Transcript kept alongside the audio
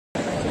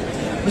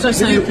Which I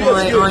say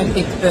why I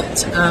think that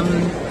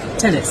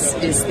tennis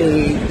is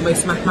the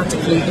most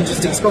mathematically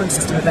interesting scoring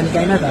system of any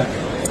game ever.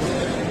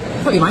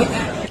 I thought you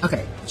might.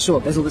 Okay, sure,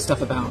 there's all the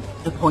stuff about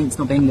the points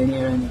not being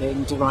linear and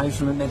being derived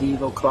from a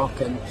medieval clock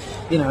and,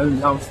 you know,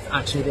 love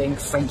actually being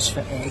French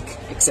for egg,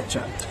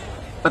 etc.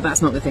 But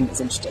that's not the thing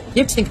that's interesting.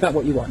 You have to think about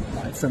what you want,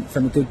 right,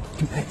 from a good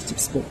competitive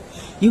sport.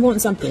 You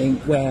want something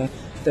where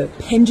the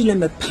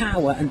pendulum of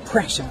power and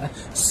pressure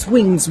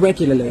swings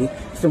regularly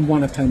from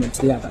one opponent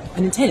to the other.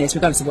 And in tennis,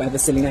 regardless of whatever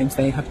silly names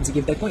they happen to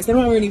give their points, there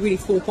are only really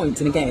 4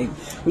 points in a game,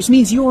 which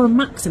means you're a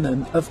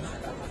maximum of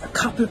a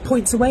couple of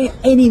points away at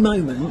any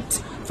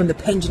moment from the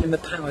pendulum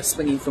of power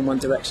swinging from one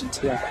direction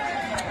to the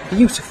other.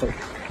 Beautiful.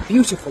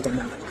 Beautiful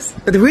dynamics.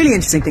 But the really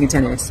interesting thing in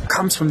tennis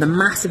comes from the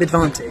massive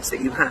advantage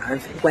that you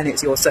have when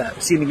it's your serve,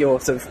 assuming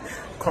you're sort of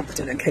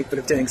competent and capable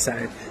of doing so,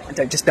 and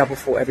don't just double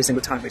fault every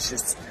single time, which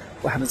is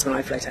what happens when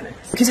I play tennis.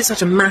 Because it's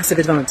such a massive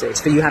advantage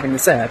for you having the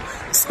serve,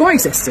 the scoring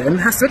system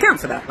has to account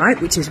for that, right?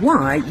 Which is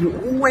why you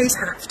always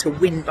have to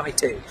win by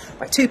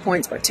 2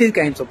 points, by 2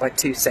 games, or by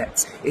 2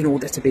 sets in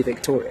order to be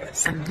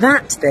victorious. And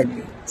that then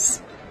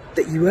means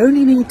that you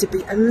only need to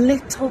be a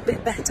little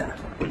bit better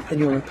than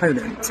your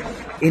opponent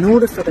in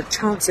order for the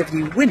chance of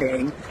you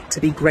winning to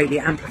be greatly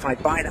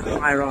amplified by the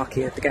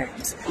hierarchy of the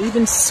games.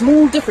 Even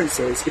small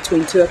differences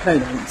between 2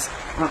 opponents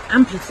are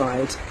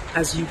amplified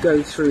as you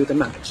go through the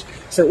match.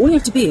 So all you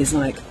have to be is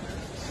like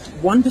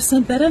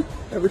 1% better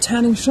at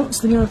returning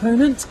shots than your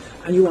opponent,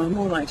 and you are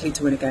more likely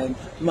to win a game,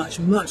 much,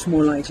 much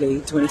more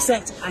likely to win a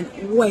set,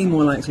 and way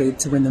more likely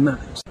to win the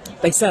match.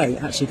 They say,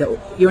 actually, that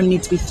you only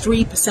need to be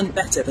 3%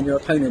 better than your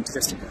opponent to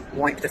just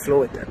wipe the floor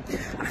with them.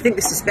 And I think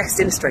this is best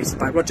illustrated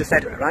by Roger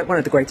Federer, right? One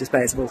of the greatest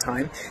players of all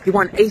time. He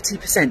won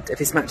 80% of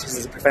his matches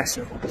as a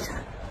professional,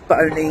 but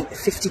only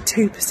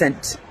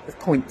 52% of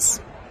points.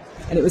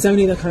 And it was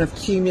only the kind of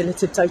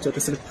cumulative total, the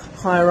sort of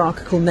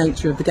hierarchical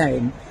nature of the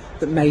game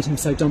that made him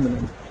so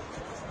dominant.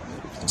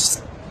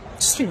 Just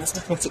think that's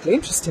mathematically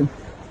interesting.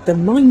 The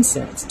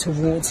mindset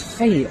towards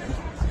failure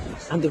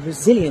and the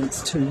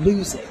resilience to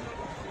losing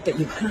that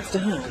you have to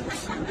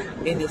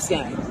have in this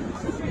game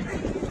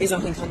is, I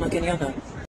think, unlike any other.